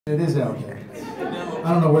It is out there.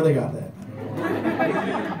 I don't know where they got that. Were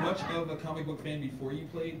you much of a comic book fan before you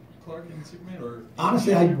played Clark in Superman? Or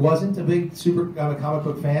honestly, I wasn't a big comic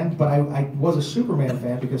book fan, but I was a Superman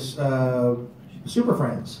fan because Super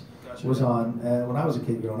Friends was on when I was a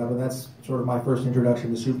kid growing up, and that's sort of my first introduction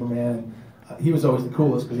to Superman. He was always the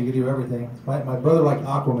coolest because he could do everything. My brother liked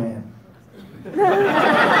Aquaman.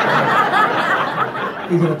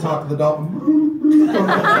 He's going to talk to the dolphin.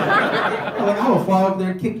 I'm like, I will fly up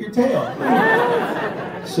there and kick your tail.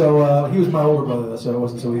 So he was my older brother, so it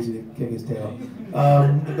wasn't so easy to kick his tail.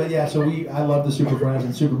 But yeah, so I loved the Super Friends,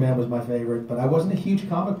 and Superman was my favorite. But I wasn't a huge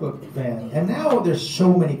comic book fan. And now there's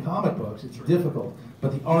so many comic books, it's difficult.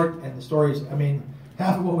 But the art and the stories, I mean,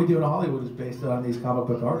 half of what we do in Hollywood is based on these comic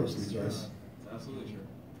book artists these days. Absolutely true.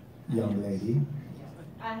 Young lady.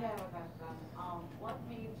 I have a question. What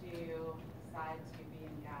made you decide to be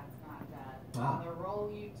in God's Not Dead? The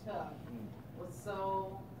role you took was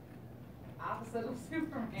so opposite of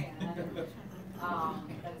Superman.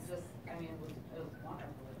 That's just, I mean, it was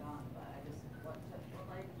wonderfully done, but what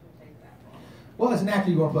made you take that role? Well, as an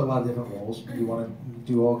actor, you want to play a lot of different roles. You want to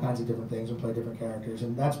do all kinds of different things and play different characters,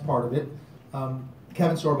 and that's part of it.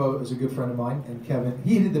 Kevin Sorbo is a good friend of mine, and Kevin,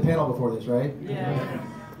 he did the panel before this, right? Yeah.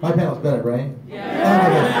 My panel's better, right?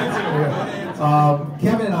 Yeah.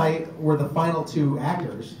 Kevin and I were the final two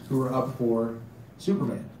actors who were up for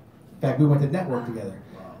Superman. In fact, we went to network together.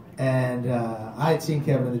 And I had seen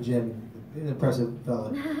Kevin in the gym, an impressive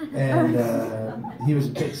fella. And he was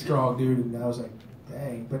a big, strong dude, and I was like,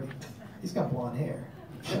 dang, but he's got blonde hair.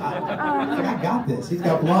 I got this. He's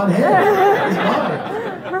got blonde hair. He's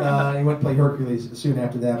blonde. He went to play Hercules soon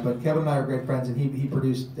after that. But Kevin and I are great friends, and he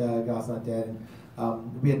produced God's Not Dead. And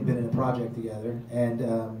we had been in a project together. And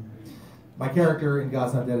my character in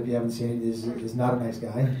God's Not Dead, if you haven't seen it, is not a nice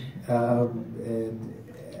guy. And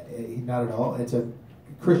not at all. It's a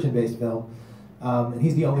Christian-based film. And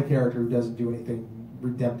he's the only character who doesn't do anything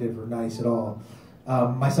redemptive or nice at all.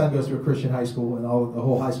 My son goes to a Christian high school, and the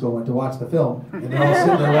whole high school went to watch the film. And they're all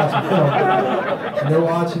sitting there watching the film. And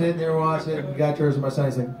they're watching it, and the guy turns to my son,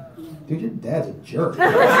 he's like, dude, your dad's a jerk.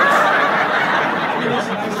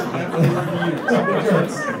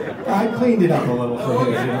 I cleaned it up a little for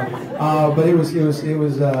him, you know? But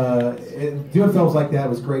doing films like that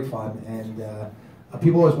was great fun, and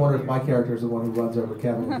people always wonder if my character is the one who runs over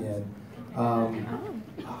Kevin at the end.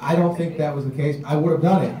 I don't think that was the case. I would have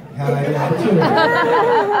done it had I had the opportunity,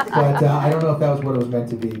 but I don't know if that was what it was meant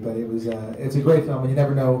to be. But it's a great film, and you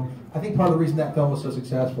never know. I think part of the reason that film was so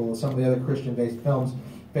successful is some of the other Christian-based films,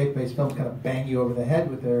 faith-based films, kind of bang you over the head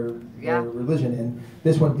with their religion, and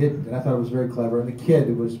this one didn't. And I thought it was very clever, and the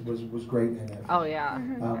kid was great in it. Oh yeah.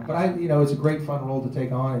 But it's a great fun role to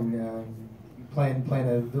take on, and playing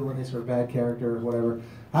a villainous or bad character or whatever.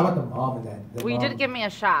 How about the mom in that? Well, you did give me a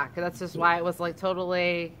shock. That's just why it was like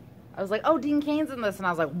totally. I was like, oh, Dean Cain's in this, and I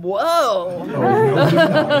was like, whoa. I was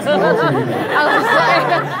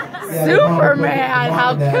like, Superman,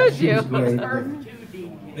 how could you?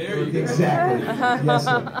 Exactly. Yes,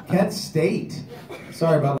 sir. Kent State. Sorry about